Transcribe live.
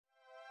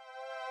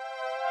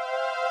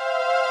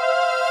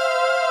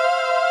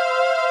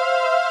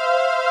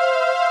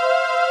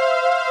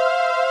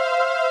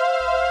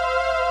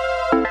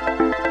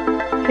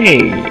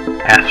Hey,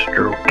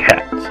 Astro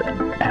Cats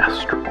and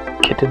Astro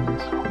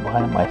Kittens.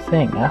 Why am I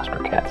saying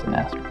Astro Cats and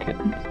Astro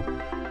Kittens?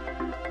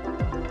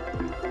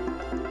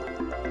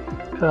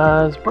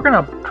 Because we're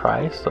going to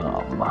try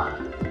some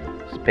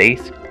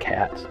Space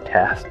Cats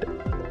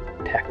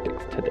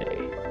tactics today.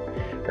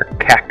 Or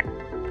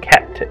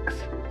cat-tics.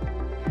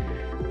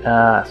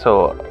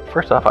 So,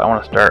 first off, I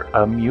want to start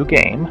a new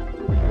game.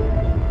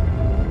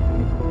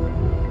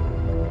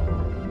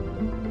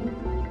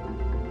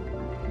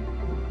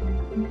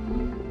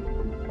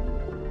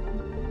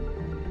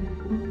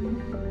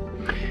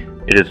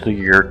 It is the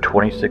year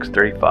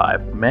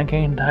 2635.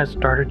 Mankind has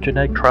started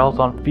genetic trials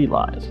on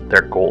felines.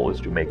 Their goal is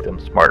to make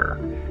them smarter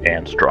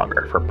and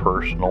stronger for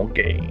personal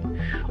gain.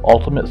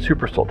 Ultimate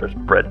super soldiers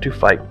bred to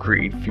fight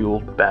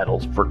greed-fueled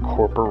battles for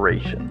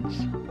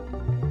corporations.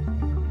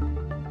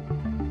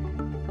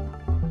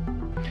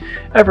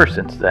 Ever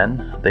since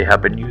then, they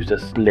have been used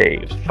as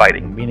slaves,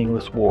 fighting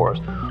meaningless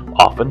wars,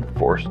 often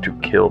forced to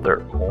kill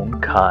their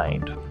own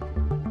kind.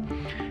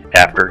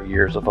 After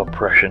years of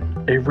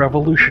oppression, a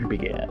revolution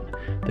began.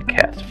 The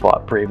cats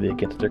fought bravely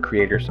against their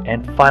creators,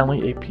 and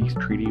finally a peace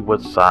treaty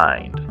was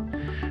signed.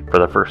 For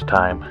the first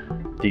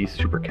time, these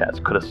super cats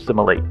could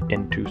assimilate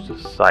into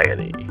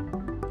society.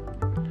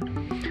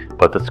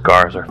 But the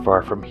scars are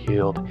far from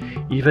healed.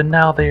 Even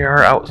now they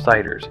are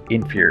outsiders,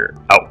 inferior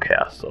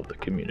outcasts of the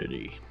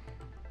community.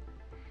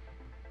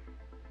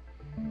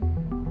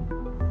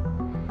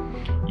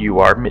 You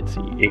are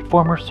Mitzi, a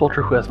former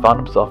soldier who has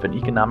found himself in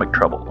economic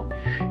trouble.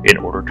 In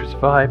order to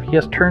survive, he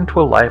has turned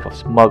to a life of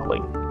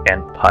smuggling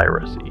and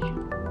piracy.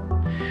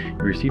 You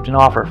received an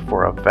offer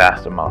for a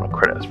vast amount of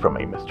credits from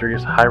a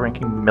mysterious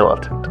high-ranking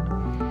militant.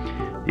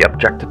 The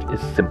objective is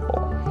simple.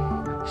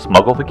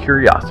 Smuggle the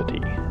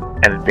Curiosity,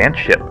 an advanced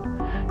ship,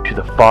 to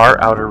the far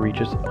outer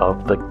reaches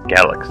of the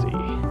galaxy.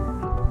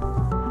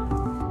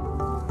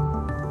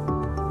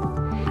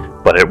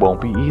 But it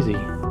won't be easy.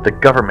 The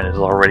government is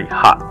already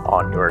hot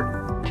on your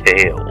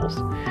tails.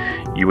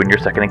 You and your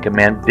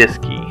second-in-command,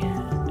 Bisky,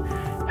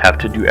 have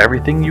to do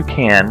everything you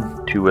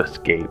can to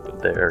escape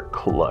their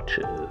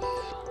clutches.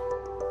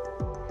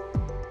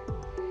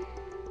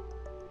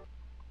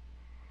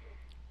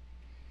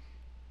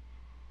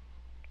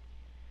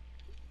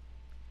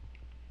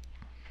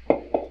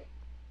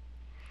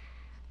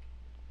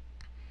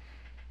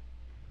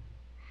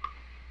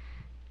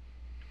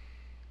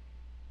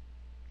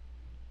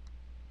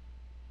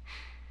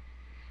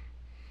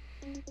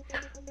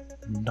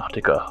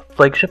 Nautica,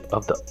 flagship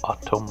of the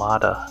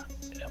Automata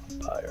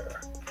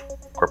Empire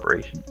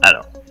Corporation. I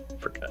don't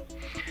forget.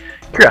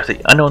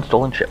 Curiosity, unknown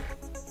stolen ship.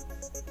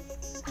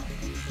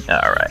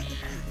 Alright.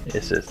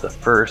 This is the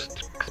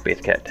first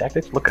Space Cat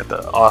Tactics. Look at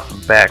the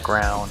awesome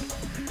background.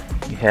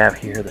 You have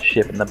here the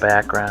ship in the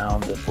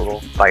background, this little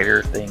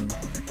fighter thing,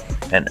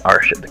 and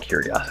our ship, the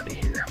Curiosity,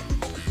 here.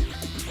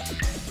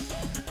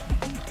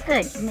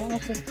 Good, you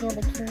managed to steal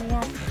the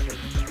Curiosity.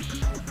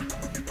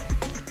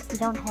 We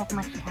don't have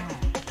much time.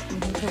 We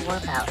need to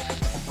warp out.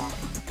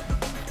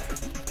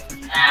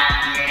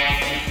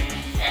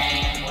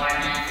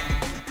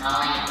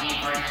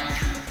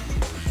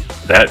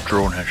 That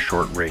drone has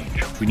short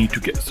range. We need to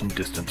get some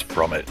distance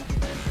from it.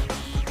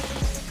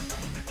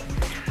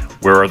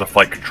 Where are the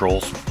flight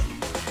controls?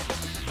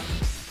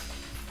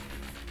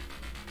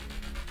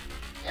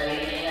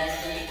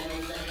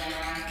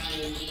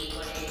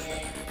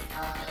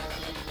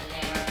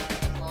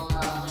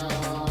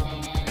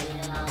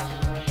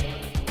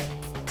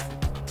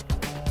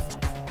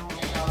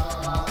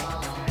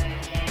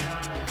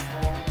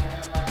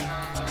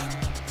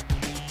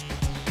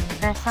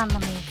 Press on the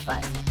move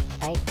button.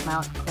 Right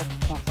mouse click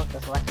cancels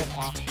the selected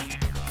action.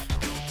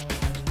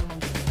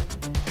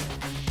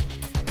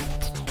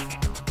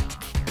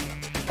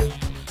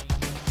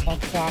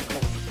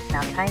 Exactly.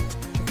 Now try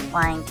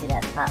flying to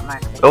that spot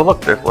mark. Oh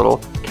look, there's little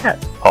cat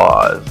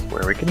paws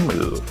where we can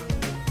move.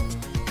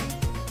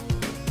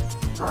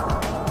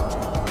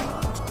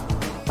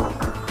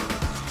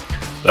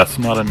 That's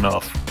not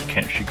enough.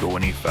 Can't she go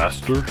any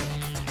faster?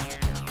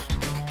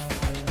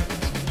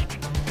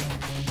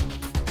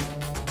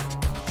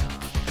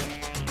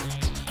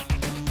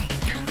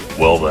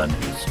 Well then,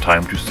 it's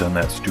time to send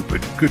that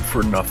stupid,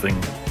 good-for-nothing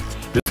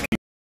Bisky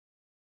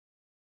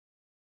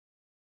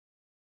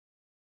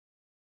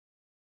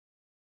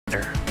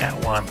at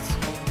once.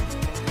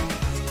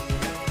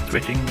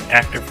 Switching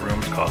active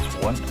rooms costs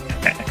 1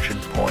 action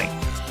point.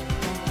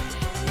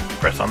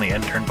 Press on the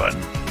end turn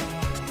button.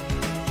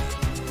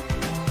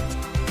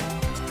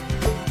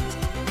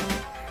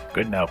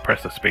 Good, now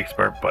press the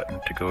spacebar button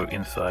to go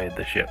inside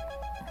the ship.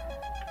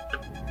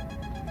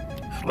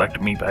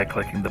 Select me by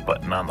clicking the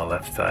button on the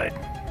left side.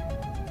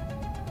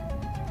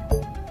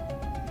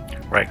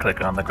 Right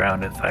click on the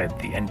ground inside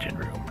the engine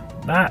room,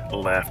 not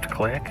left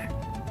click.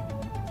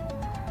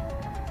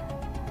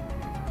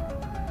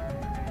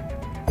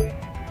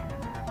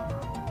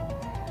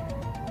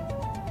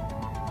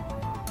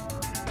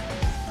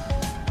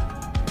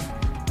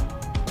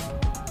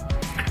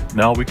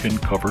 Now we can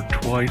cover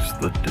twice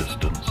the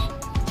distance.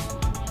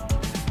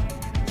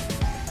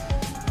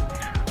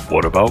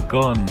 What about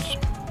guns?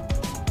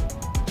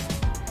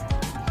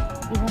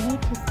 We will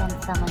need to send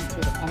someone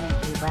to the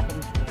energy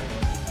weapons room.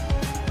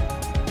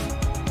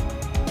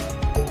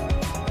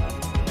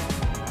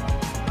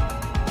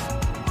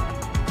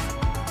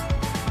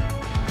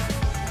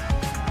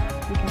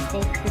 You can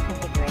save crew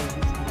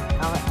configurations and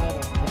call it later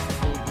with the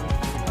ABC.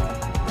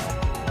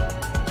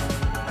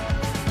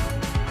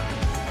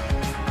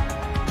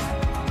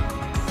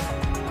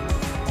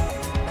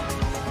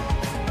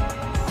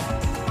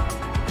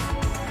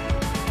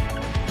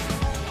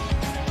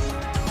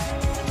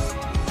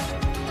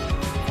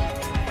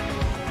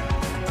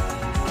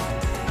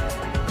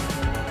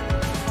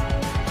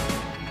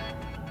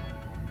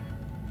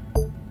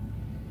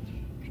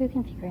 Crew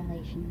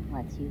configuration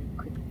lets you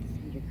quickly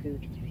send your crew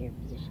to their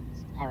favorite positions.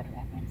 I would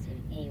recommend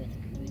saving A with a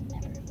crew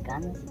member of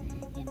guns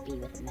and B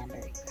with a member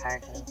of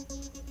cargo.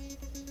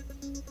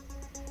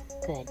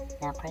 Good.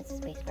 Now press the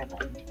spacebar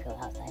button to go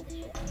outside the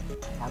ship.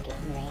 Now get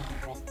in range and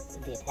press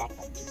the attack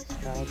button to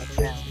destroy the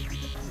drone.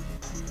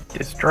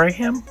 Destroy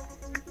him?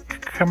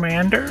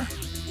 Commander?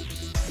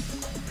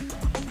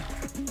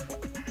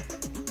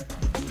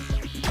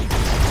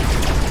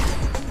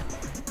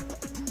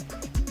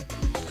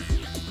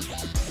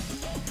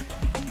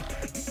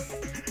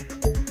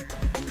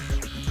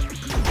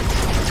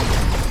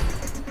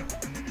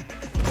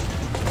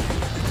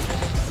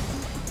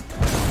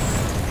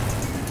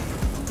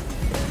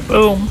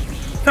 Boom!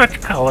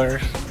 Such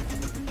colors!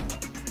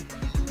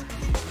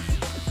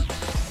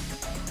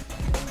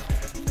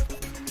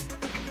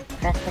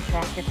 Press the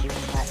tractor fuel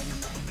button.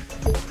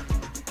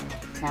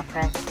 Now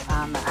press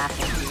on the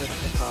option you wish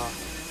to pull.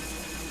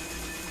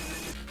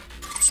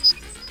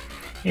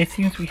 It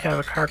seems we have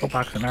a cargo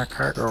box in our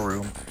cargo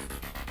room.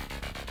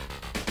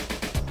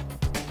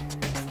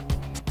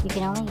 You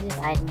can only use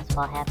items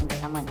while having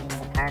someone in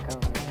the cargo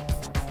room.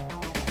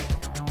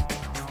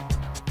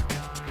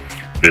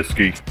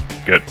 Bisky,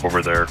 get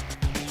over there.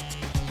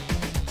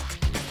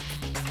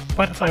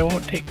 But if I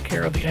won't take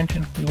care of the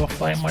engine, we will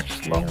fly much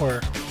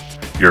slower.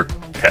 Your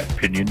cat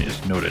opinion is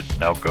noted.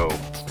 Now go.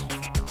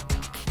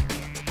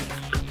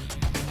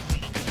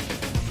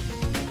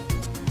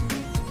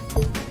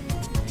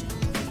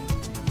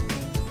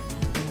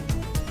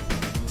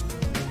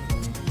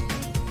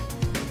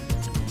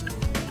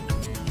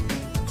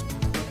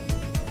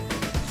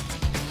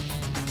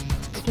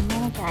 You can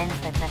manage items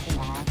by pressing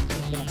L.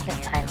 You can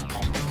equip items by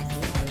pressing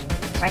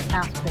C. Right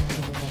mouse click to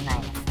use an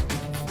item.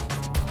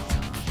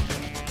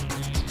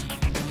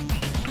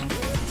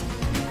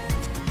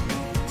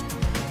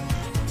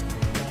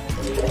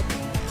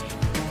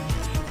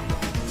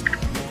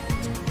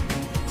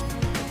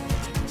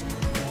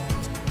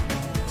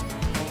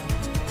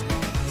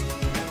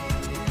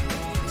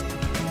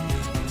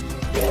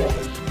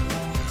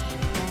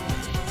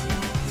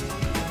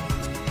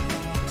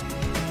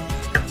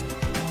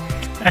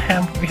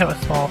 Ahem, we have a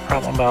small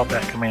problem about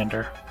that,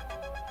 Commander.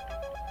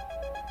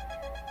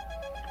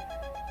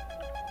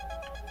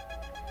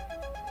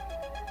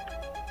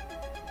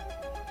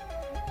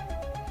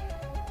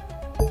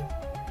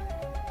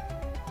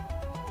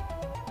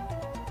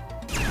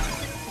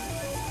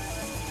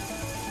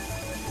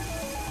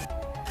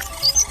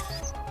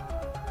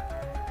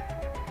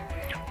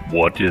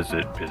 What is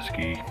it,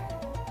 Bisky?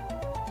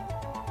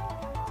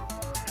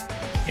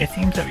 It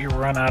seems that we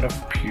run out of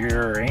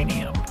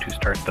uranium to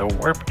start the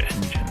warp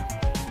engine.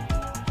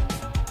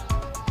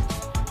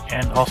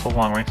 And also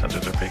long-range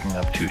sensors are picking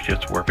up 2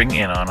 ships warping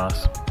in on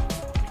us.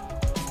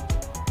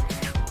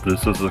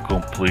 This is a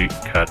complete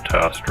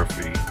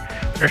catastrophe.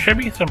 There should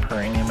be some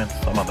uranium in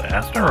some of the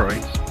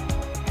asteroids.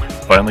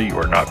 Finally, you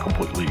are not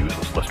completely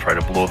useless. Let's try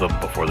to blow them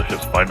before the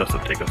ships find us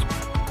and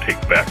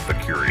take back the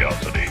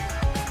Curiosity.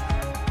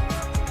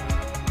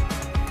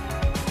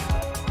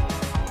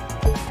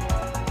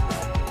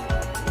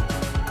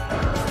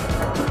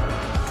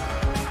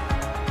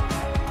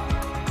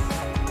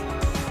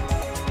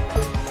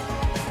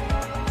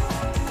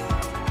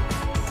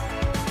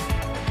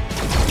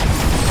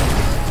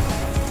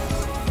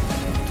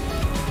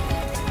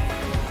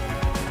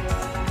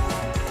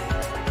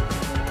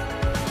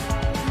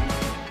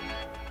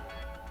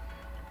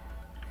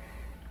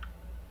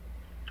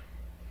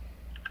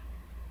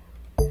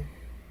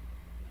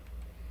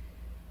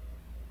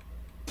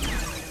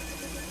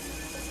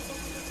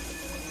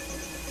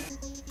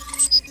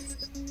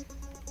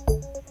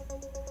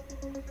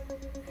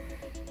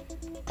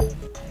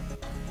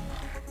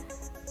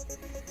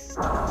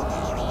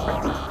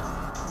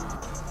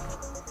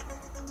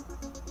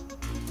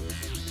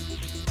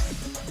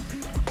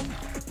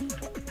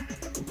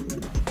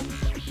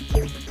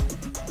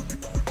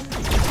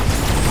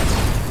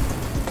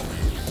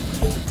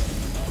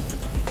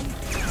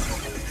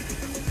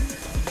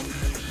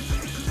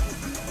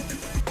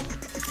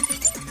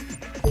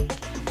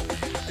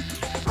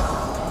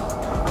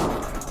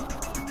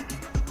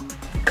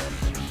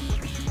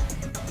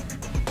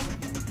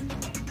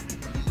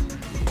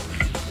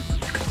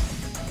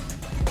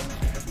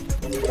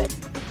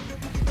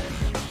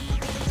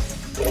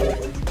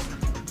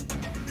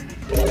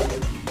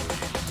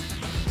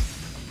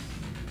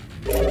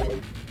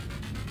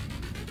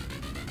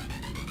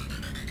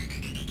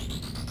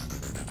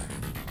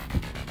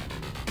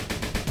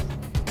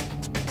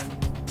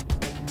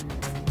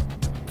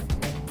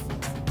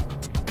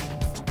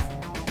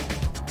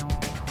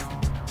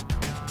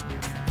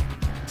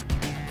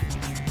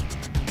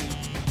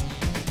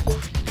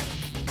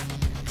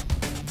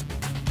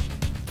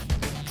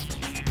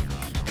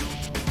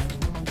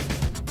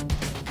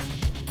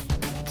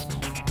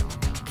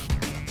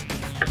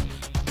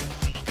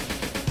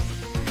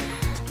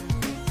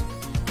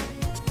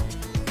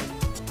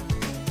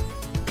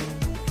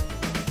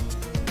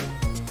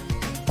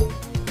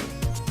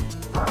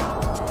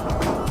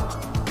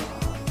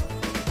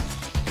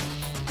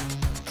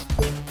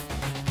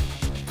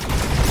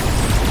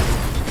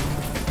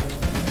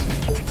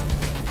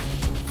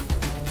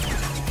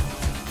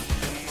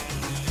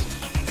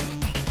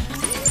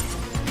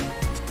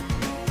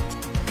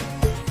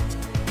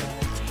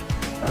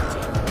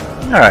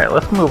 Alright,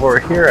 let's move over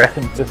here. I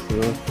think this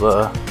is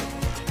the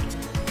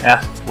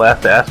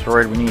last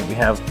asteroid we need. We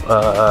have,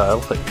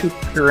 looks like 2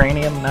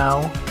 uranium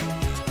now.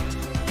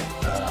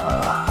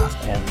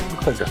 And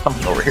looks like there's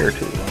something over here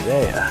too.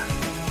 Yeah.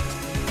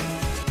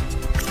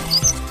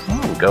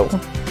 There we go.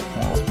 Well,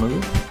 let's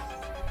move.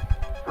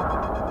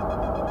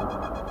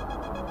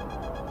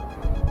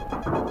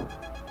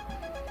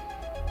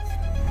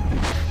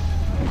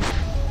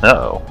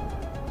 Uh-oh.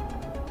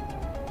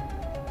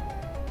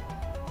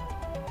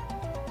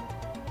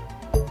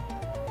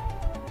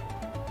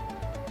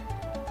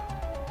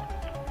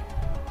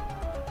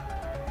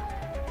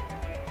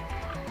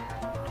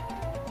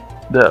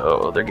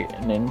 No, they're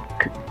getting in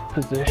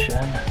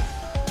position.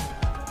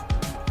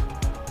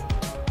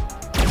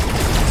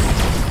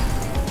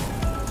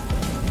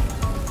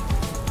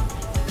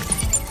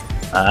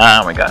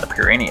 Ah, we got a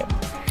uranium.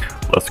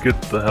 Let's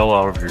get the hell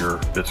out of here,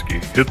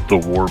 Bisky. Hit the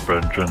warp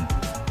engine.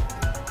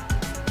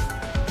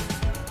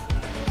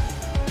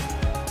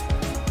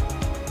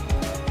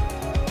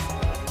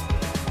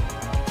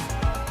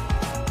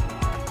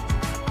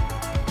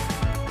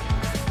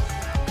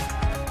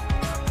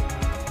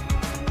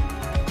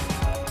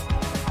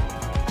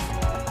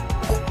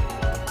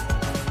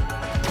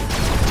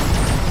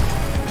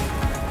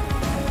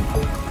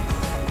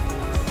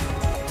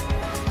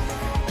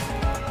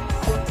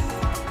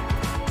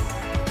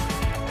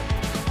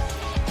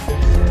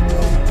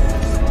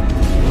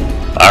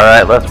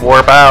 Alright, let's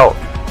warp out.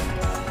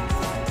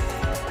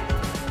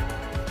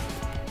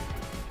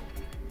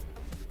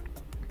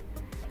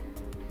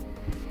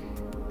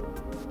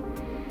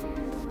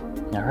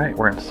 Alright,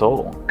 we're in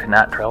Sol.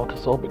 Cannot travel to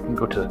Sol, but we can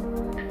go to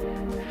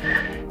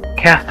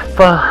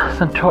Cathfa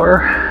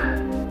Centauri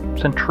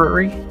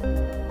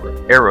or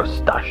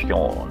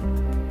Aerostation.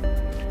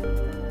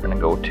 We're gonna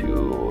go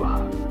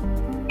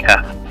to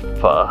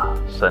Cathfa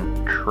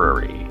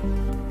Centauri.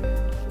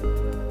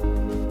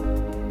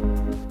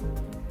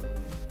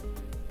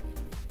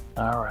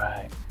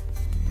 Alright.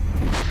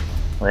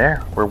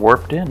 There, we're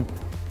warped in.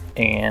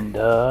 And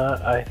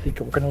I think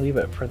we're going to leave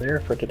it for there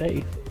for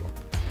today.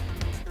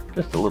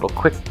 Just a little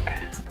quick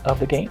of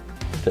the game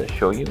to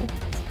show you.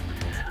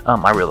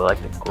 I really like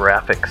the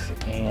graphics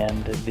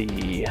and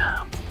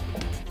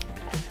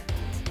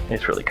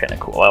it's really kind of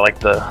cool. I like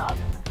the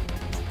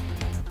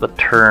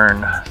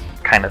turn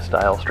kind of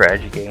style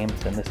strategy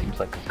games, and this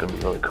seems like it's going to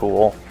be really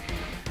cool.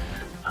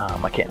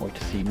 I can't wait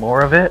to see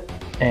more of it.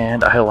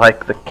 And I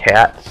like the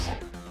cats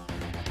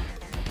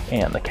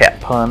and the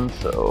cat puns,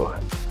 so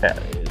that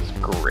is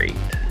great.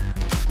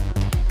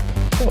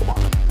 So,